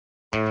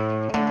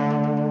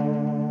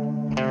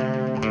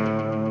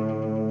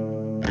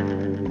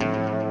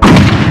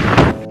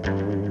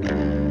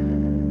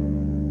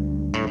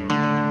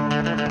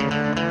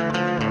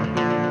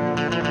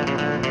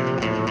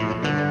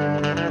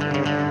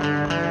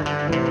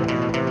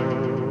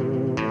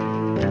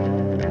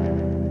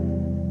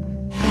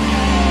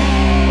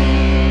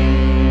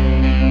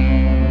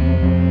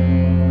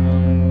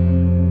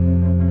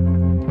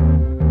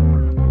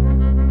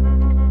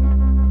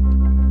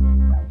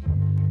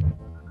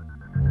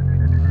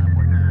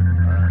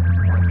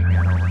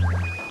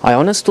I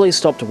honestly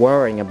stopped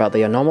worrying about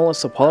the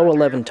anomalous Apollo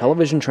 11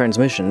 television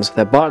transmissions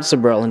that Bart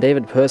Sibrel and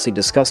David Percy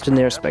discussed in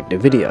their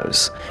respective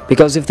videos,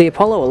 because if the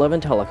Apollo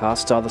 11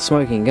 telecasts are the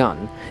smoking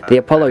gun, the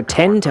Apollo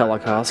 10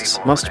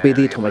 telecasts must be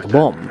the atomic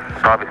bomb.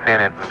 Probably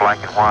seen it in black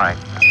and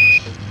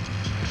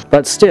white.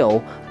 But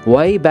still,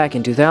 way back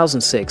in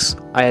 2006,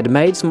 I had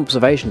made some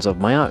observations of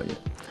my own.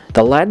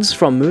 The lads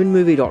from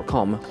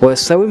moonmovie.com were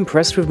so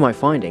impressed with my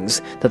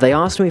findings that they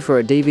asked me for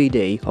a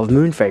DVD of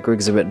MoonFaker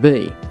Exhibit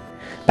B.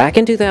 Back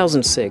in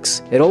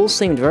 2006, it all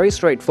seemed very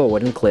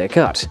straightforward and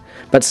clear-cut,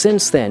 but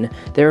since then,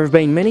 there have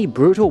been many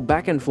brutal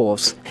back and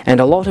forths and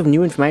a lot of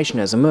new information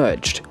has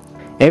emerged.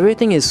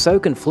 Everything is so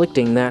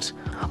conflicting that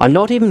I'm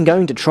not even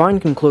going to try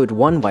and conclude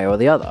one way or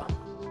the other.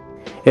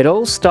 It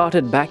all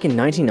started back in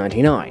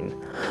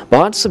 1999.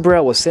 Bart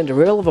Sibrel was sent a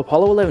reel of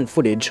Apollo 11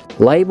 footage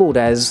labelled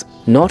as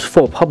not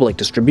for public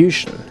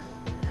distribution.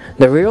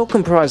 The reel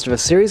comprised of a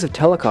series of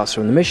telecasts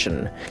from the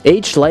mission,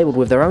 each labelled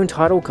with their own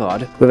title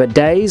card with a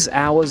days,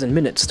 hours and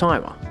minutes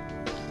timer.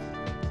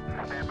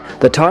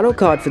 The title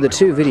card for the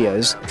two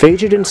videos,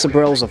 featured in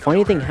Sibrel's A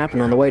Funny Thing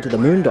Happened on the Way to the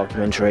Moon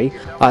documentary,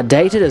 are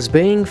dated as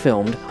being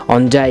filmed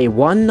on day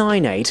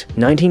 198,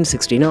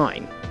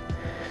 1969.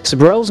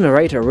 Sibrel's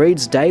narrator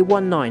reads day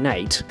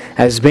 198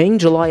 as being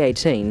July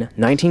 18,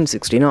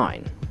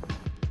 1969.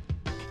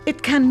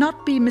 It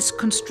cannot be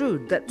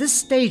misconstrued that this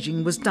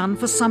staging was done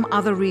for some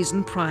other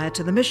reason prior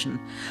to the mission,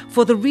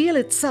 for the reel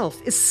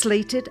itself is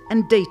slated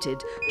and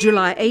dated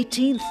July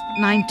 18th,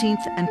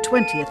 19th and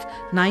 20th,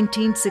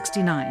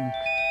 1969,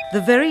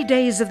 the very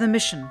days of the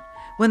mission,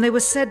 when they were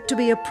said to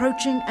be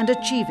approaching and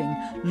achieving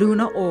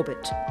lunar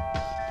orbit.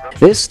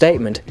 This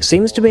statement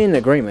seems to be in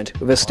agreement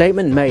with a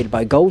statement made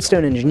by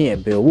Goldstone engineer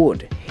Bill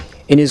Wood.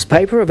 In his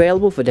paper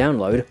available for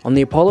download on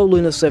the Apollo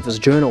Lunar Surface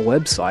Journal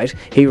website,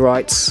 he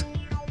writes,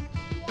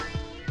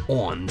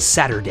 on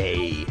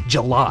Saturday,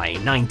 July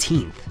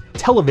 19th,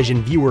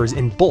 television viewers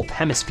in both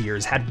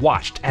hemispheres had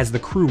watched as the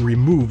crew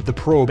removed the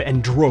probe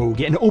and drogue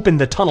and opened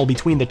the tunnel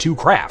between the two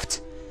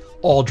craft.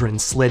 Aldrin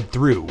slid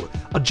through,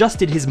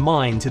 adjusted his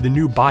mind to the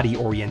new body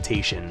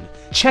orientation,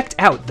 checked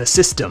out the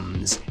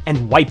systems,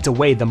 and wiped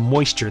away the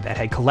moisture that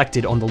had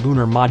collected on the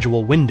lunar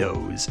module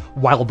windows,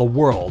 while the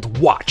world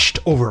watched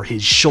over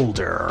his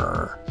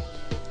shoulder.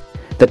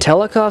 The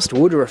telecast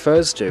Wood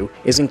refers to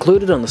is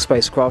included on the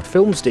Spacecraft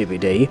Films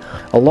DVD,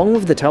 along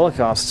with the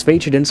telecasts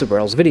featured in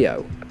Sibrel's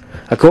video.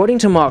 According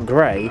to Mark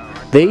Gray,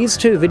 these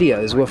two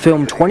videos were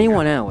filmed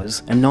 21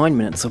 hours and 9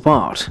 minutes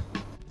apart.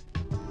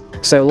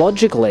 So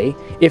logically,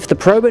 if the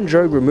probe and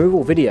drogue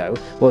removal video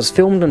was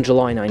filmed on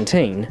July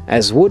 19,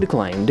 as Wood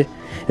claimed,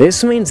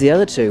 this means the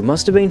other two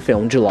must have been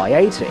filmed July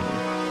 18.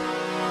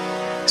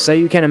 So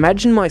you can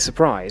imagine my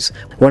surprise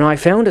when I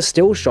found a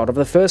still shot of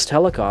the first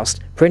telecast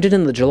printed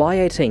in the July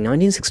 18,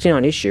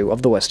 1969 issue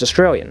of the West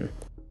Australian.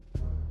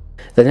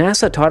 The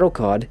NASA title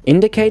card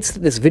indicates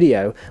that this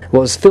video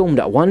was filmed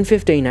at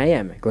 1:15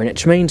 AM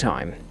Greenwich Mean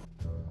Time.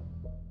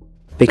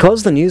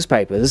 Because the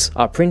newspapers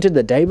are printed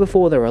the day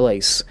before the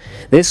release,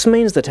 this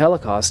means the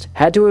telecast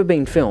had to have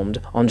been filmed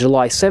on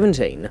July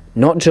 17,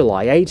 not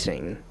July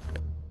 18.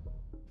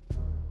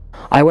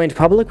 I went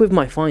public with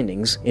my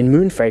findings in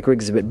MoonFaker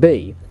Exhibit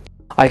B.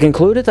 I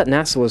concluded that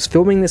NASA was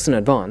filming this in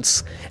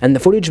advance, and the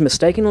footage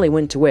mistakenly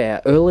went to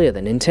air earlier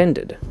than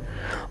intended.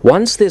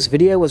 Once this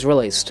video was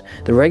released,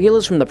 the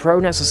regulars from the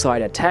pro-NASA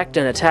side attacked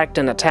and attacked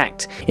and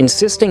attacked,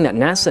 insisting that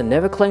NASA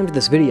never claimed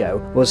this video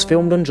was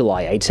filmed on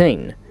July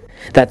 18,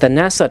 that the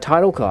NASA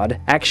title card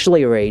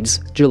actually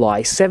reads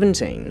July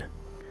 17.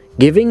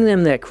 Giving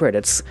them their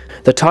credits,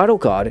 the title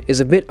card is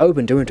a bit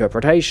open to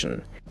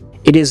interpretation.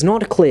 It is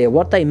not clear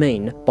what they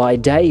mean by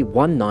day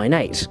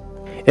 198.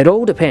 It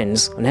all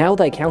depends on how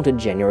they counted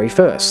January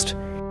 1st.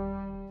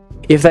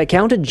 If they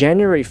counted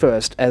January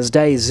 1st as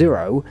day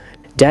 0,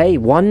 day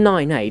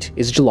 198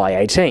 is July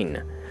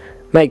 18.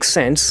 Makes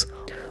sense.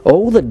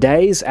 All the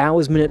days,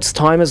 hours, minutes,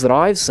 timers that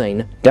I've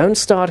seen don't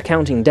start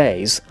counting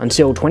days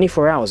until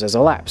 24 hours has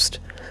elapsed.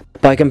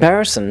 By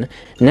comparison,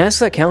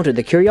 NASA counted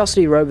the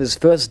Curiosity rover's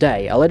first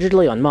day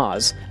allegedly on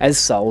Mars as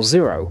Sol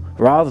 0,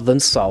 rather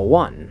than Sol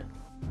 1.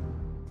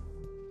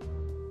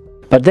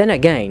 But then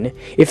again,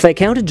 if they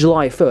counted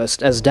July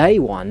 1st as day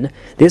 1,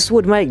 this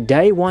would make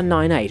day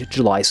 198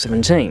 July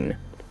 17.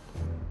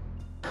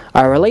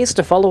 I released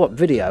a follow-up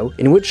video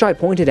in which I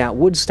pointed out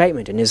Wood's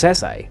statement in his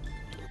essay.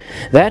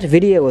 That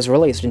video was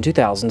released in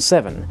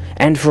 2007,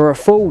 and for a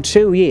full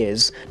 2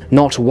 years,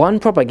 not one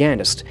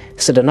propagandist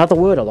said another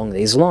word along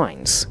these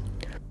lines.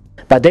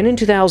 But then in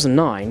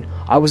 2009,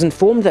 I was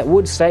informed that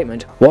Wood's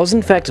statement was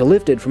in fact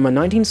lifted from a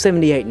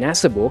 1978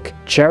 NASA book,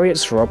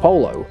 Chariots for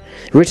Apollo,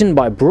 written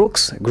by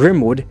Brooks,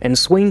 Grimwood, and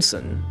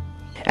Sweenson.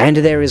 And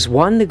there is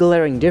one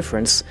glaring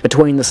difference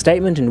between the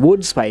statement in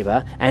Wood's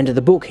paper and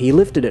the book he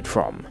lifted it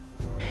from.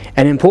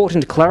 An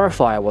important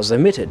clarifier was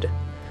omitted.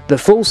 The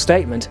full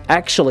statement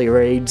actually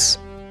reads,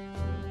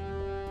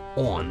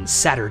 on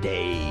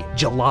Saturday,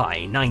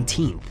 July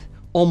 19th,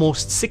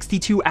 almost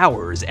 62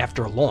 hours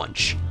after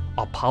launch,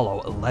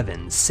 Apollo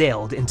 11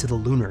 sailed into the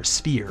lunar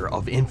sphere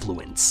of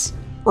influence.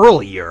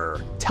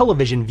 Earlier,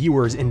 television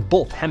viewers in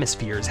both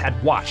hemispheres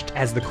had watched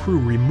as the crew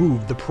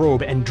removed the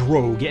probe and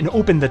drogue and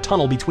opened the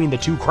tunnel between the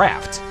two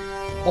craft.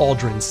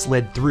 Aldrin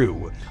slid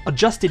through,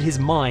 adjusted his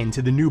mind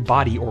to the new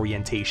body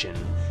orientation,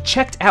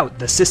 checked out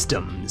the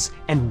systems,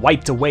 and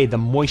wiped away the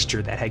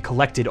moisture that had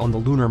collected on the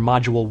lunar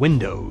module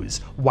windows,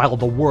 while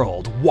the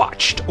world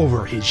watched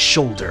over his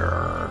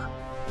shoulder.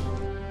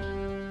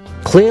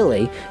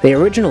 Clearly, the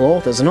original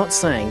authors are not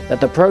saying that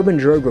the probe and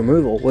drogue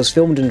removal was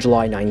filmed in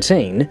July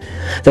 19,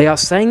 they are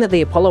saying that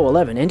the Apollo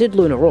 11 entered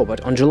lunar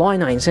orbit on July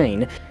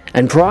 19,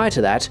 and prior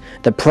to that,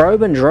 the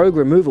probe and drogue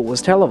removal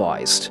was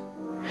televised.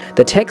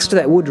 The text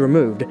that Wood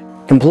removed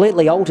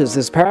completely alters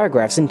this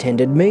paragraph's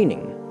intended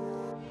meaning.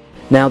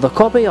 Now, the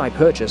copy I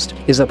purchased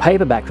is a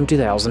paperback from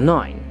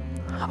 2009.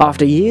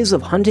 After years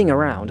of hunting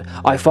around,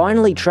 I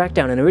finally tracked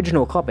down an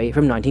original copy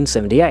from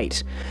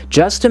 1978,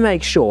 just to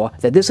make sure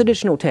that this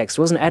additional text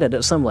wasn't added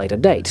at some later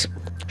date.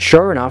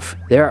 Sure enough,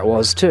 there it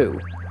was too.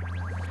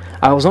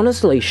 I was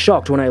honestly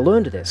shocked when I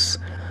learned this.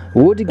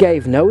 Wood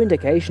gave no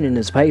indication in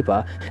his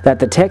paper that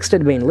the text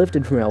had been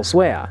lifted from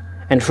elsewhere,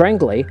 and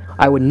frankly,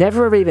 I would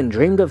never have even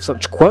dreamed of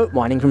such quote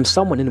mining from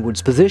someone in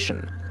Wood's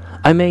position.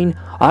 I mean,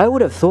 I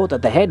would have thought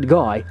that the head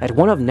guy at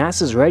one of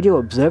NASA's radio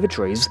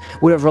observatories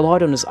would have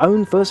relied on his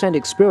own first-hand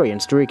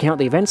experience to recount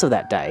the events of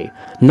that day,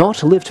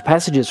 not lift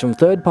passages from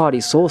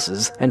third-party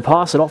sources and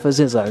pass it off as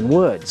his own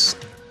words.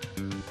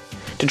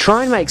 To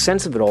try and make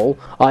sense of it all,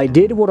 I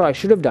did what I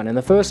should have done in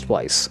the first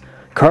place: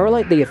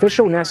 correlate the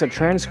official NASA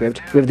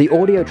transcript with the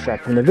audio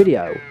track from the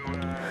video.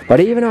 But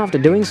even after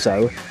doing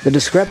so, the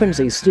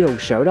discrepancy still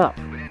showed up.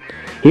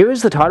 Here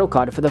is the title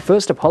card for the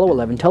first Apollo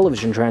 11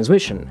 television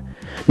transmission.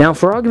 Now,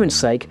 for argument's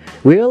sake,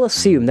 we'll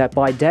assume that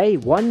by day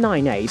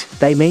 198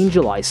 they mean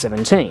July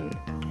 17.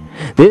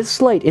 This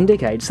slate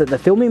indicates that the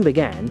filming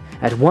began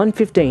at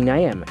 1:15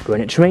 AM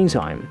Greenwich Mean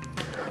Time.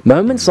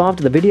 Moments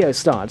after the video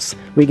starts,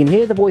 we can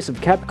hear the voice of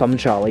Capcom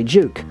Charlie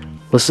Duke.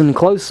 Listen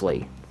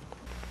closely.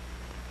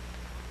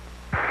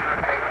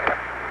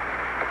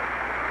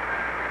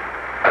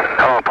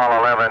 Hello, Apollo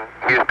 11.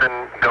 Houston,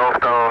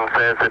 Goldstone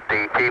says that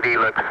the TV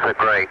looks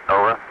great.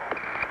 Over.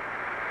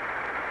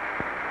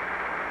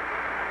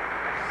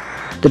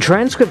 The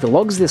transcript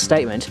logs this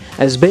statement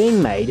as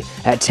being made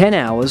at 10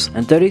 hours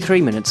and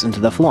 33 minutes into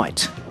the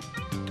flight.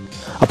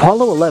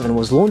 Apollo 11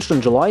 was launched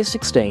on July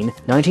 16,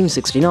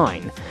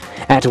 1969,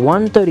 at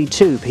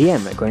 1:32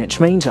 PM at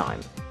Greenwich Mean Time.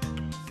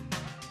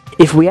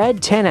 If we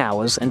add 10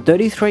 hours and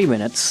 33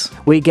 minutes,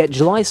 we get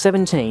July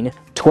 17,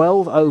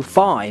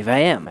 12:05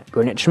 AM at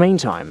Greenwich Mean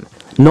Time,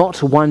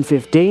 not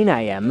 1:15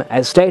 AM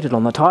as stated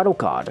on the title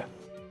card.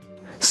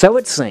 So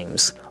it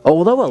seems,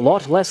 although a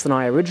lot less than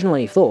I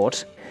originally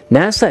thought,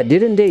 NASA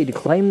did indeed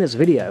claim this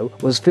video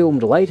was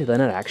filmed later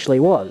than it actually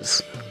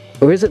was.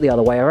 Or is it the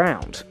other way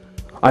around?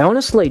 I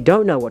honestly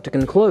don't know what to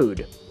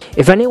conclude.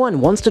 If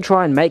anyone wants to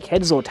try and make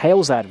heads or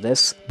tails out of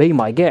this, be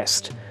my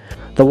guest.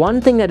 The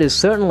one thing that is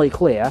certainly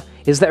clear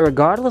is that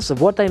regardless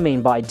of what they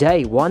mean by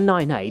day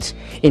 198,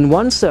 in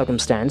one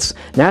circumstance,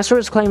 NASA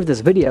has claimed this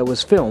video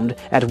was filmed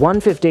at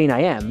 1:15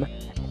 AM,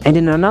 and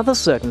in another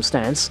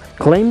circumstance,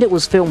 claimed it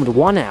was filmed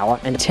 1 hour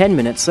and 10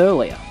 minutes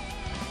earlier.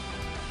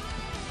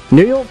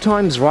 New York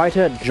Times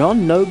writer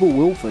John Noble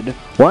Wilford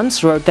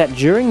once wrote that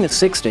during the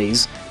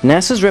 60s,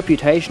 NASA's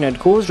reputation had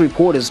caused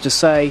reporters to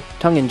say,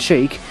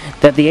 tongue-in-cheek,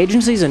 that the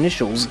agency's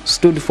initials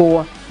stood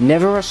for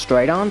Never a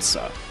Straight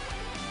Answer.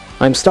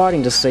 I'm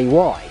starting to see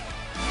why.